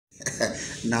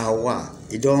Now what?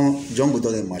 It don't John go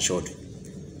down the matured.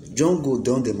 John go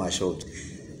down the matured.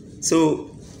 So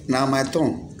now my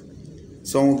turn.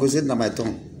 Some go say na my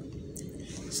turn.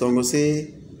 Some go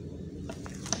say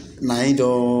na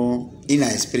in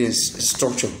experience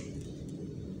structure.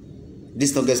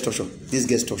 This not get structure. This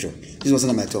get structure. This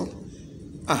wasn't my turn.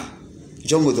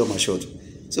 John go down matured.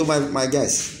 So my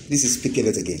guys, this is speaking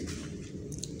it again.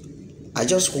 I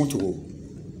just want to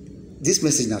this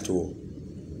message now to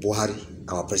Buhari,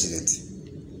 our president.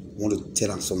 I want to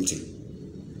tell him something.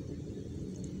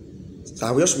 So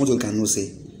I just want to can know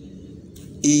say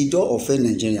he don't offend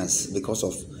Nigerians because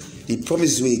of the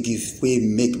promises we give, we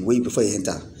make way before he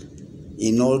enter.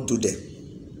 He not do them.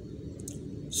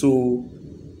 So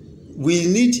we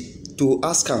need to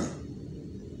ask him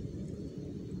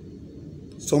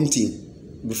something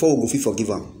before we go fit forgive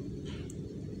him.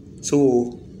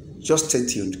 So just stay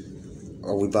tuned.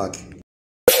 I'll be back.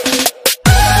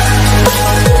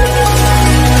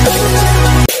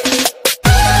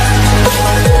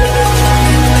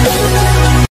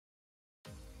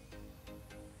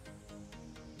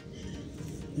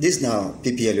 This now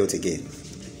PPL again.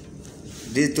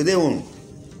 Today on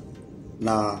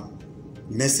now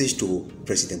message to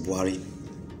President Buhari.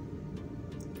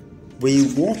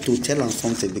 We want to tell him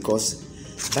something because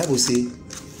Bible say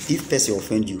if person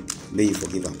offend you, may you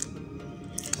forgive him.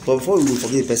 But before you will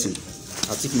forgive the person,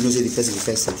 I think you know say the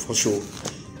person for sure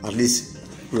at least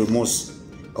remorse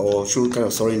or show kind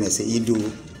of sorriness. Say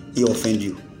he offend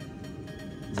you.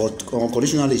 But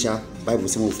unconditionally, Bible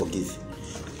say we will forgive.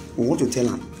 We want to tell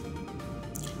him.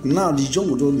 Now the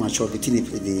young don't mature between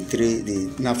the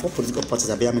three now 4 political parties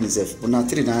are being themselves, but now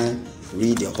 3 now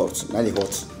really they hot, now they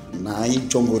hot. Now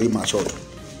young already matured.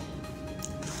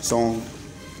 So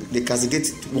they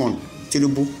castigate one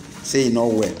Tinubu say he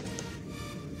not well.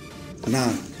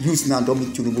 Now use now don't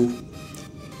meet Tinubu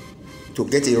to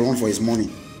get a run for his money,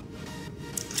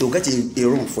 to get a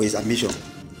run for his ambition.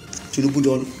 Tinubu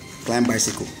don't climb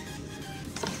bicycle.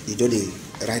 He don't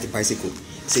ride bicycle.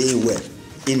 Say he well,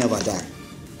 he never die.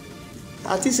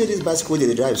 I think say this bicycle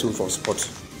they drive so for sport.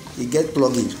 He get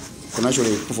plug-in,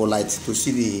 financially put for light to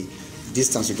see the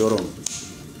distance you don't run.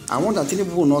 I want that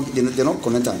Tinubu not they're not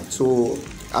connected. So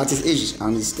at his age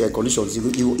and his conditions,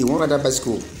 he won't ride that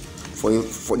bicycle for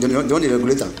the only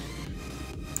regulator.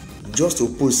 Just to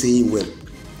put saying well.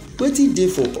 Waiting day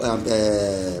for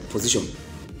position.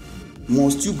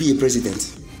 Must you be a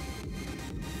president?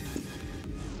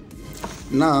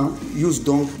 Now use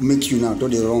don't make you now don't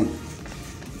they run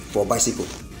for bicycle.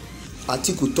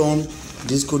 Atiku turn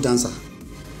disco dancer.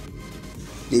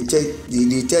 They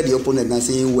tell the opponent now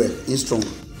saying well, he's strong.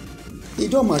 He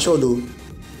don't mature though.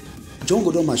 John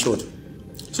go don't mature.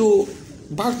 So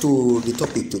back to the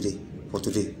topic today. For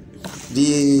today,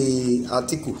 the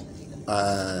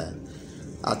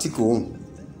Atiku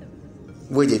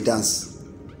where they dance,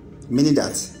 meaning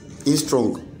that he's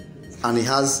strong and he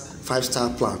has 5-star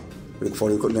plan for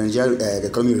the Nigerian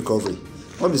economic recovery.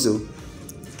 What is so?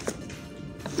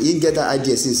 He get that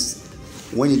idea since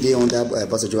when he did on that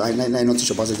passenger. I not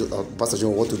teach passenger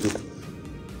what to do.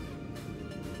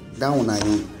 That one I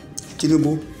know.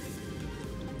 Tinubu.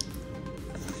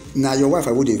 Now your wife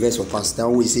I would invest for pass. That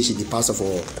one say she the pastor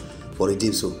for the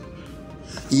deal. So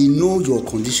he know your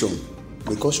condition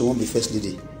because she won't be first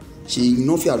lady. She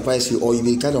know if you advise you or you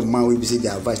be the kind of man who be say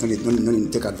the advice,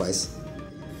 not take advice.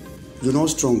 You're not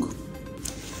strong.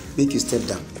 Make you step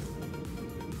down.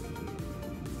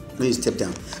 Make you step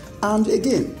down. And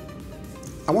again,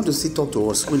 I want to see talk to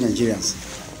us, we Nigerians.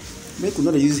 Make we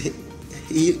not use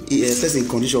person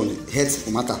condition health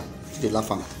matter to the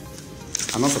laugh am.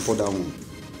 I not support that one.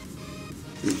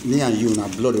 Me and you now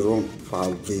blood run for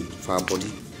our brain, for our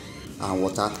body, and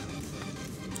water.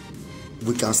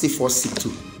 We can still fall sick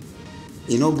too.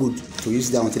 It's not good to use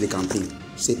that until the campaign.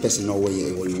 Say person not well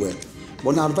or you well.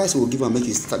 But the advice we will give and make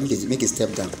it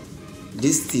step down.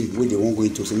 This thing where they won't go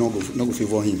into, so not go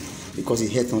favor him because he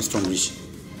head not strong rich.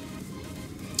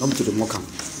 Not to the mock him.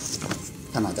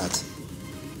 And like that.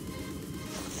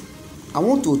 I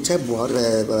want to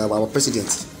tell our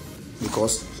president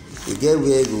because we get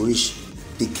where we reach.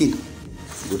 The kid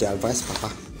go the advice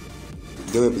papa.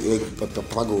 Get where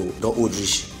papa go don't old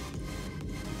rich.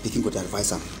 The kid go the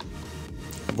advise him.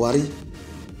 Buhari,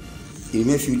 it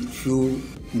remain few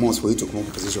months for you to come up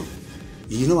with position.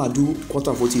 You know I do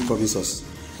quarter of what you promise us.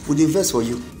 We invest for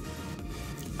you.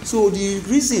 So the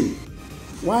reason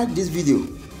why this video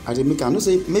I dey make, I know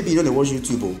say maybe you don't watch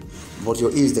YouTube, but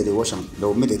your ears that they watch them, they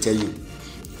will make they tell you.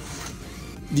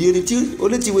 The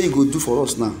only thing you go do for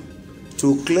us now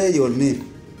to clear your name,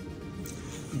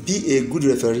 be a good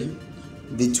referee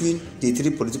between the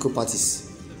 3 political parties.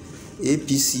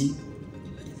 APC,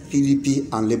 PDP,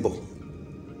 and Labour,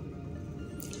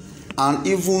 and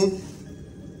even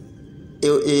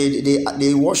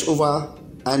they wash over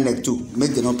INEC too,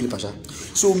 make them not play partial.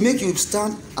 So make you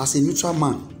stand as a neutral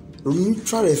man,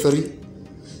 neutral referee.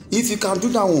 If you can do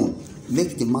that one,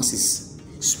 make the masses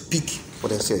speak for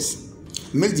themselves.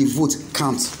 Make the vote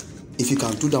count. If you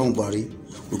can do that one, Buhari,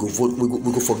 we go vote. We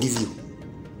go forgive you.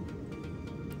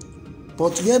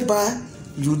 But whereby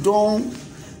you don't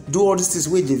do all these things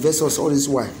with the vessels all this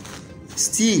while,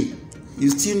 still you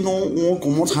still no want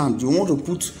comot hand. You want to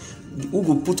put who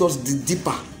go put us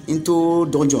deeper into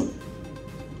dungeon.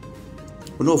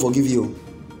 We no forgive you.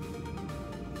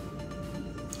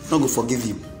 No go forgive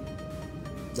you.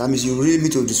 That means you really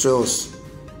need to destroy us.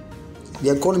 They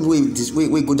are calling way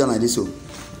go down like this, so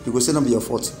you go say not be your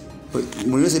fault. But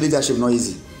when you say leadership not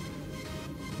easy,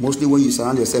 mostly when you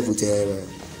surround yourself with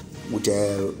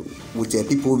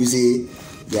people who say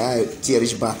they are tear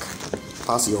rich back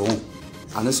pass your own,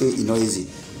 and also it's not easy.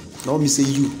 Let me say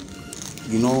you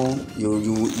know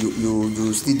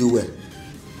you still do well.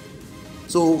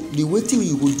 So the way thing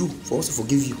you will do for us to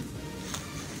forgive you,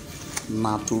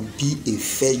 now to be a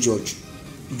fair judge.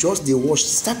 Just they watch,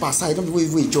 step aside, don't be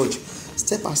a judge.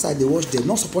 Step aside, they watch them,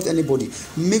 not support anybody.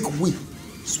 Make we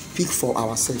speak for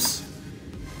ourselves.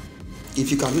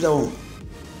 If you can do that one,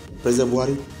 President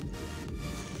Buhari,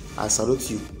 I salute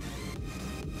you.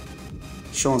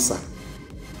 Sean, sir,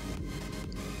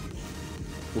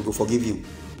 we will forgive you.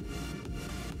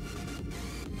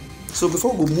 So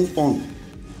before we move on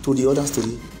to the other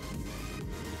story,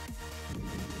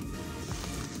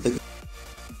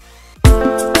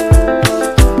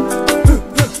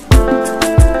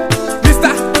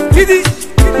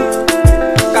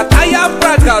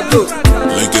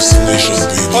 Legacy Nation,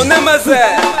 baby. On them as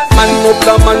man no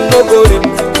plan, man no go rip.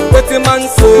 What a man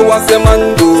so was a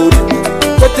man go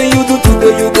rip. What you do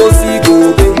today you go see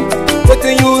go be. What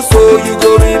you sow you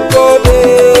go reap go be.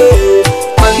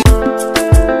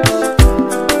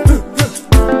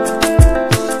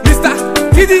 Mr.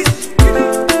 Kiddy,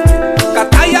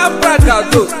 Kataya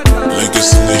Bragado.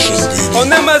 Legacy Nation, baby. On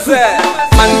them as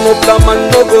man no plan, man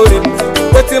no go rip.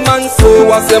 What a man so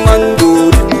was a man go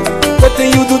rip. What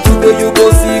you do today you go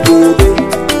see go be.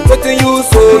 What you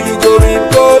sow you go reap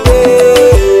go be.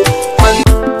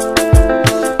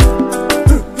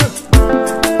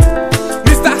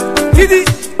 Mr. Kiddy,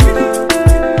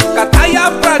 Kataya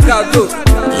Bragado.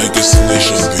 Legacy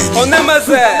Nation, baby. On them as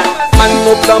man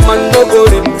no plan, man no go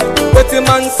rip. What a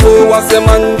man sow was a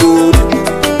man go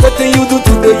rip. What you do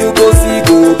today you go see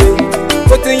go be.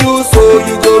 What you sow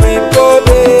you go reap go be.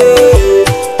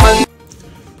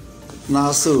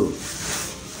 Now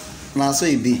so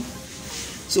it be.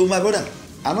 So my brother,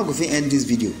 I'm not going to end this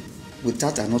video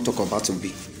without I not talk about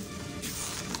Obi.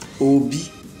 Obi,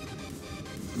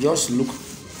 just look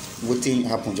what thing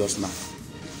happened just now.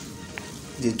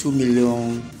 The 2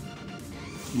 million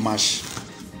march.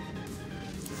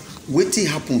 What thing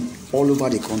happened all over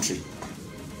the country.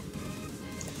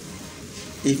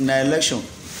 If na election,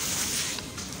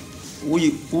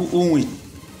 who win?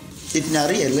 If na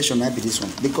re-election, I be this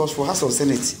one. Because for House of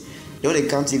Senate, they only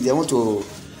count if they want to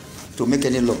make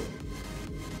any law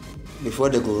before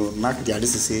they go mark their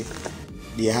list to say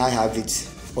the high have it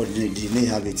or the may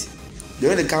have it. They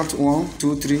only count 1,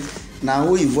 2, 3. Now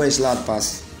who your voice loud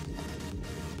pass?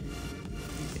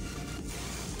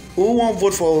 Who won't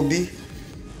vote for Obi?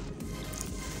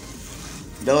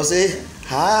 They will say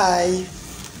hi.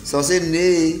 So say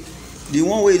nay. The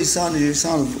one way the sound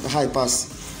high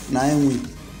pass. Now I win.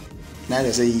 Now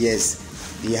they say yes.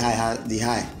 The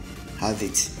high have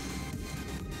it,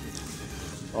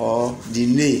 or the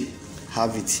nay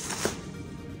have it.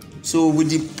 So with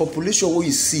the population what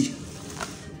you see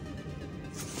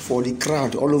for the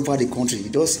crowd all over the country, you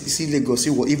just see Lagos,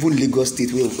 see what even Lagos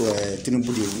State where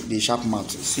Tinubu the sharp mouth,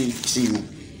 see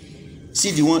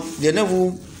the one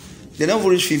they never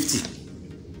reach 50.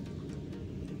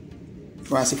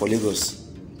 When I say for Lagos.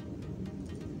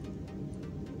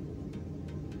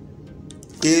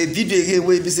 A video again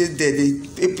where they say they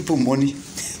pay people money.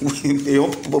 They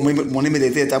want people money make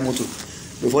they take motor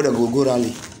before they go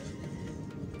rally.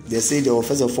 They say they will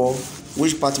first of all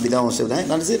which part be that themselves.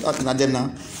 Now they say now them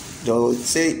now they'll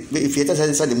say if you enter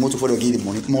inside the motor before they give the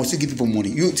money, must you give people money.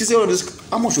 You say all this,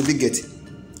 how much should they get?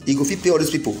 You go fit pay all these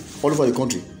people all over the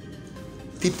country.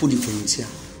 People the volunteer.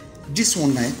 This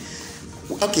one now,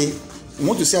 okay, we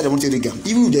want to say I don't want to rig am.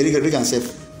 Even if they rig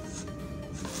themselves.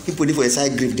 People dey for a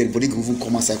side grave, their body go even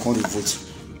come outside, come to vote.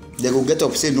 They go get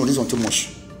up, say no, this one too much.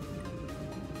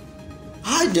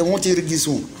 How they want to read this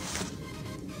one?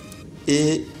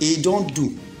 He don't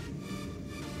do.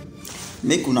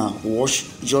 make una watch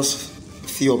just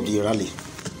few of the rally.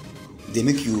 They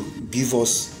make you give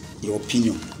us your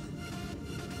opinion.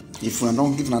 If una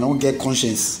don't get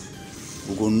conscience,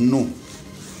 we go know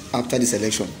after this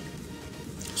election.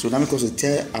 So now because to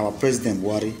tell our president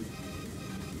Buhari,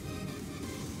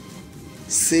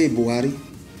 say Buhari,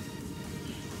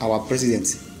 our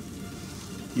president,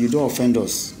 you don't offend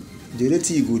us. The only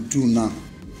thing you go do now,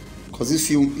 because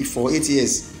if for 8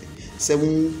 years,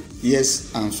 7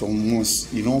 years and some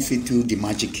months, you don't fit do the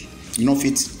magic. You don't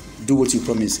fit do what you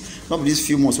promise. Not these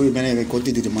few months where you may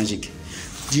continue to do the magic.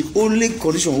 The only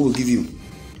condition we will give you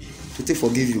to take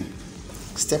forgive you,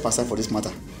 step aside for this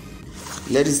matter.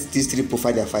 Let these three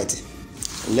provide their fight.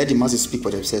 Let the masses speak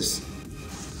for themselves.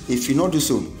 If you not do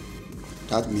so,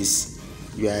 that means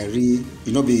you are you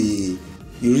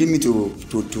really need to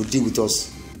deal with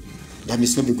us. That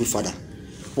means not be good father.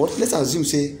 But let's assume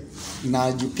say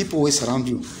now the people who surround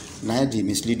you, now they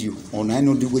mislead you, or now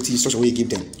not do what in such a way you give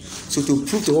them. So to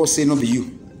prove to us say not be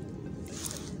you,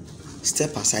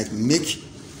 step aside, make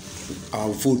our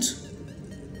vote,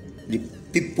 the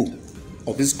people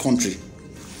of this country,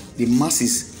 the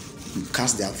masses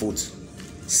cast their vote,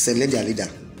 select their leader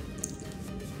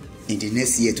in the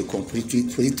next year to complete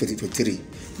 2023.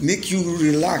 Make you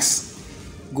relax,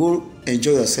 go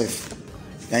enjoy yourself,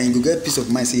 and you go get peace of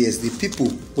mind. Say yes, the people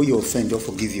who you offend don't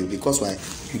forgive you, because why?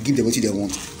 You give them what they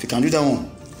want. If you can do that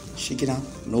one, shake it down,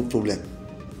 no problem,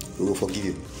 we will forgive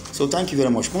you. So thank you very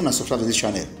much. Go and subscribe to this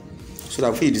channel so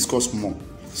that we discuss more,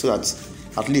 so that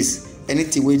at least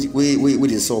anything we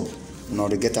dey sub, you know,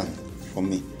 they get them from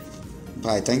me.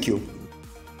 Bye, thank you.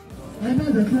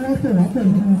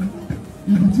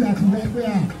 Ibi tí a ti wá pé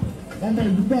ọmọ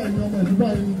ìlú báyìí ni ọmọ ìlú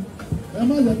báyìí ni ẹ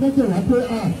má yẹ kọ́tẹ̀ wá pé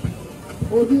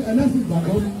ó ní ẹlẹ́sìn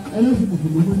ìgbàgbọ́ ni ẹlẹ́sìn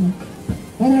mùsùlùmí ni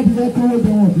bọ́lá ti fẹ́ kọ́wé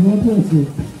jọ wọn bí wọ́n tó ẹ̀sìn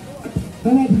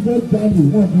bọ́lá ti fẹ́ jalè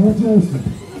wọn bí wọ́n tó ẹ̀sìn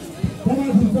bọ́lá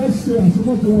ti fẹ́ ṣe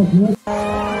àṣemọ́tò wọn bí wọ́n.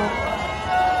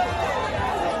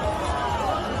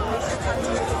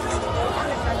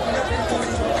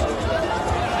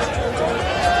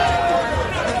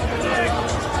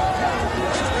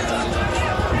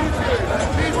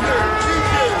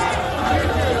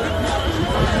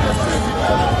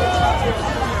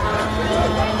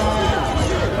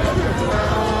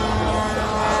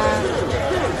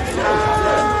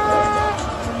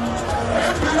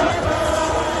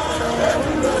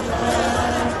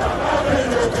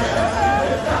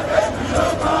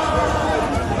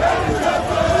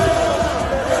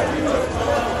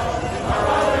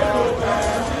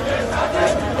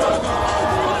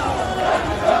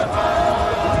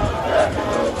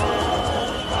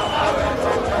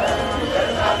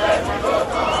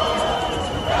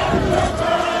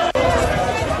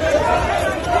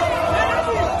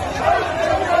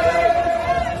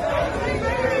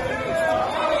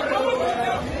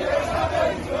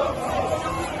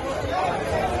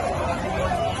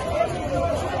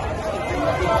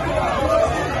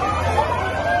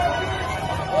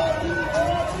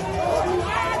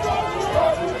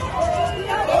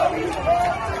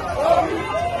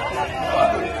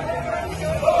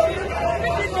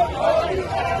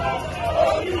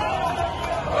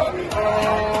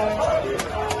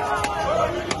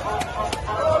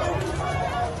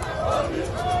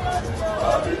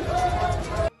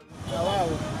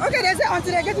 Okay, they say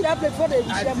until they get to that place before they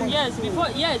reach them. Yes, before,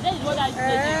 yes, that is what the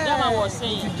German was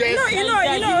saying. You know,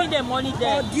 giving them money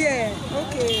there. Oh dear,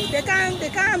 okay, they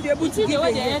can't be able to give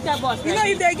them here. You know,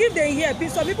 if they give them here,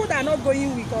 some people that are not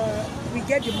going we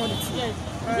get the money. Yes.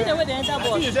 See the way they enter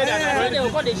bus. They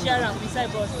will call the share and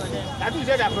beside bus for them. I think you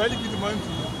said that already give the money to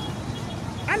you.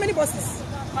 How many buses?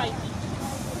 5.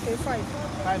 Okay,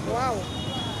 5. Wow.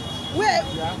 Where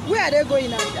are they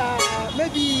going at?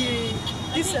 Maybe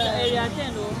this area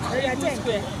 10 or area 10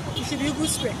 Square. It should be Eagle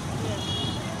Square.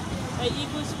 Yeah.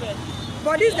 Eagle Square.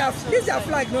 But this their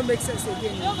flag don't make sense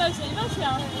again. It don't make sense. You don't see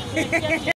how